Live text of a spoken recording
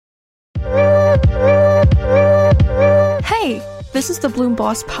This is the Bloom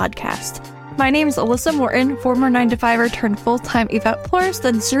Boss Podcast. My name is Alyssa Morton, former 9-to-5er turned full-time event florist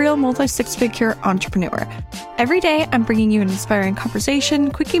and serial multi-six-figure entrepreneur. Every day, I'm bringing you an inspiring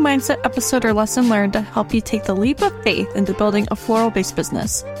conversation, quickie mindset episode, or lesson learned to help you take the leap of faith into building a floral-based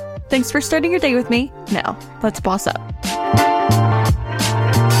business. Thanks for starting your day with me. Now, let's boss up.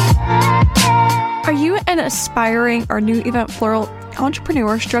 Are you an aspiring or new event floral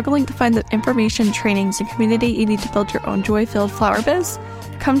entrepreneur struggling to find the information, trainings, and community you need to build your own joy-filled flower biz?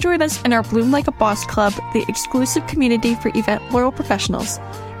 Come join us in our Bloom Like a Boss Club, the exclusive community for event floral professionals.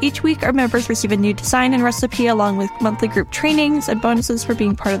 Each week, our members receive a new design and recipe along with monthly group trainings and bonuses for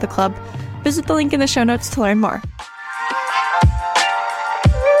being part of the club. Visit the link in the show notes to learn more.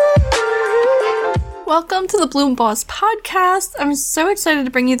 Welcome to the Bloom Boss Podcast. I'm so excited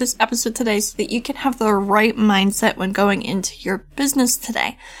to bring you this episode today so that you can have the right mindset when going into your business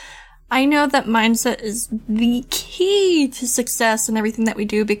today. I know that mindset is the key to success in everything that we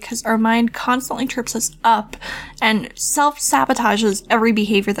do because our mind constantly trips us up and self-sabotages every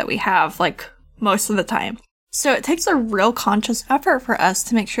behavior that we have, like most of the time. So it takes a real conscious effort for us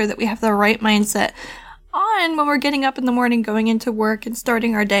to make sure that we have the right mindset on when we're getting up in the morning, going into work and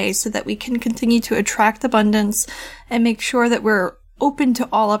starting our day so that we can continue to attract abundance and make sure that we're open to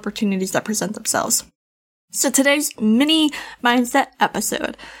all opportunities that present themselves. So today's mini mindset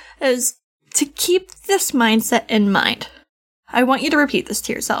episode is to keep this mindset in mind. I want you to repeat this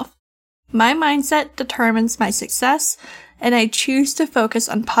to yourself. My mindset determines my success, and I choose to focus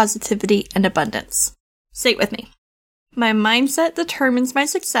on positivity and abundance. Say it with me. My mindset determines my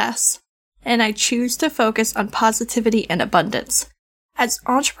success, and I choose to focus on positivity and abundance. As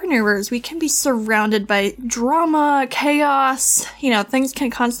entrepreneurs, we can be surrounded by drama, chaos. Things can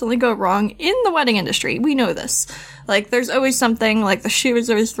constantly go wrong in the wedding industry. We know this. There's always something, the shoe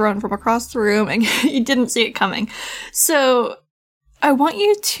is always thrown from across the room and you didn't see it coming. So I want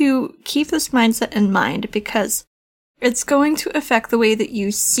you to keep this mindset in mind because it's going to affect the way that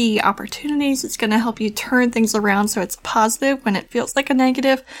you see opportunities. It's going to help you turn things around so it's positive when it feels like a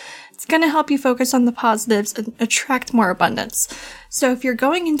negative. It's going to help you focus on the positives and attract more abundance. So if you're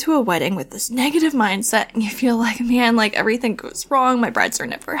going into a wedding with this negative mindset and you feel like, man, everything goes wrong, my brides are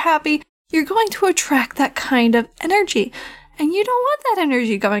never happy, you're going to attract that kind of energy. And you don't want that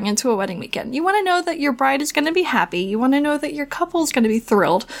energy going into a wedding weekend. You want to know that your bride is going to be happy. You want to know that your couple is going to be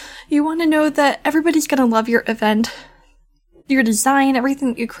thrilled. You want to know that everybody's going to love your event, your design, everything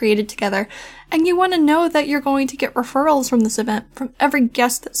that you created together. And you want to know that you're going to get referrals from this event from every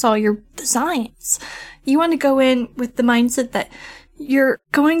guest that saw your designs. You want to go in with the mindset that you're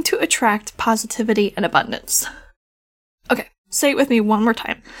going to attract positivity and abundance. Okay, say it with me one more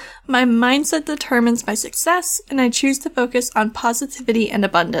time. My mindset determines my success, and I choose to focus on positivity and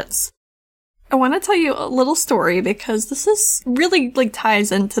abundance. I want to tell you a little story because this is really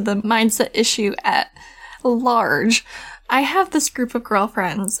ties into the mindset issue at large. I have this group of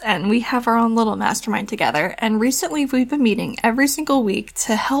girlfriends and we have our own little mastermind together, and recently we've been meeting every single week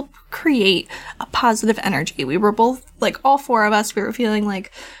to help create a positive energy. We were both, all four of us, we were feeling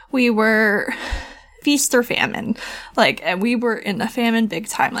like we were feast or famine, and we were in a famine big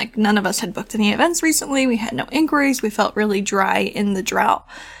time. None of us had booked any events recently, we had no inquiries, we felt really dry in the drought.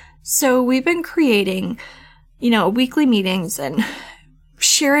 So we've been creating, weekly meetings and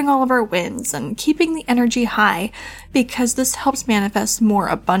sharing all of our wins and keeping the energy high because this helps manifest more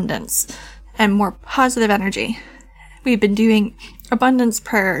abundance and more positive energy. We've been doing abundance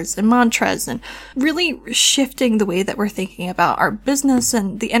prayers and mantras and really shifting the way that we're thinking about our business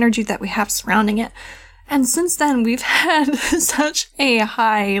and the energy that we have surrounding it. And since then, we've had such a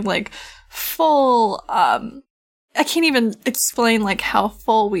high, full, I can't even explain how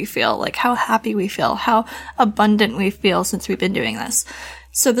full we feel, how happy we feel, how abundant we feel since we've been doing this.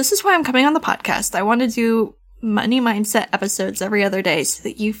 So this is why I'm coming on the podcast. I want to do money mindset episodes every other day so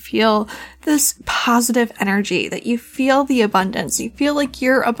that you feel this positive energy, that you feel the abundance, you feel like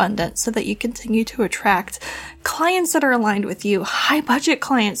you're abundant so that you continue to attract clients that are aligned with you, high budget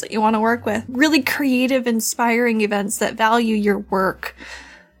clients that you want to work with, really creative, inspiring events that value your work.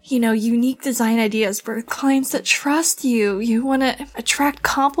 Unique design ideas for clients that trust you. You want to attract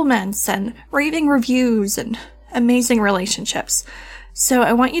compliments and raving reviews and amazing relationships. So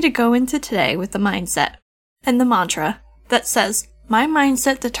I want you to go into today with the mindset and the mantra that says, my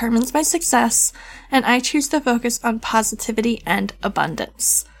mindset determines my success, and I choose to focus on positivity and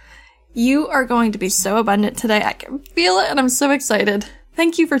abundance. You are going to be so abundant today. I can feel it, and I'm so excited.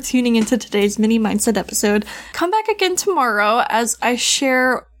 Thank you for tuning into today's mini mindset episode. Come back again tomorrow as I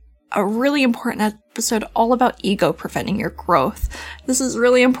share a really important episode all about ego preventing your growth. This is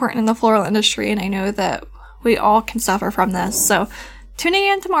really important in the floral industry, and I know that We all can suffer from this. So tune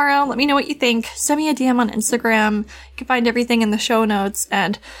in tomorrow. Let me know what you think. Send me a DM on Instagram. You can find everything in the show notes.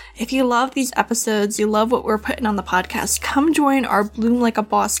 And if you love these episodes, you love what we're putting on the podcast, come join our Bloom Like a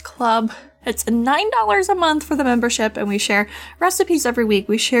Boss Club. It's $9 a month for the membership, and we share recipes every week.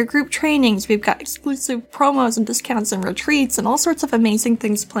 We share group trainings. We've got exclusive promos and discounts and retreats and all sorts of amazing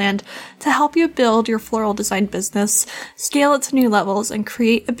things planned to help you build your floral design business, scale it to new levels, and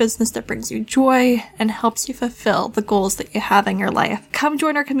create a business that brings you joy and helps you fulfill the goals that you have in your life. Come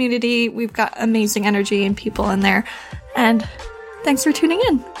join our community. We've got amazing energy and people in there. And thanks for tuning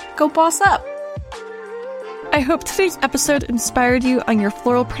in. Go boss up. I hope today's episode inspired you on your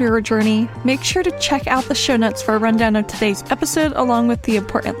floralpreneur journey. Make sure to check out the show notes for a rundown of today's episode, along with the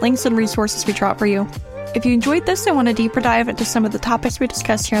important links and resources we drop for you. If you enjoyed this and want a deeper dive into some of the topics we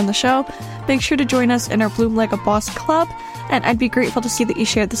discussed here on the show, make sure to join us in our Bloom Like a Boss Club, and I'd be grateful to see that you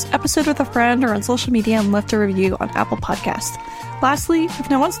shared this episode with a friend or on social media and left a review on Apple Podcasts. Lastly, if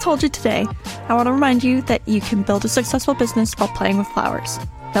no one's told you today, I want to remind you that you can build a successful business while playing with flowers.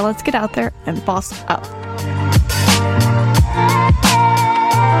 Now let's get out there and boss up.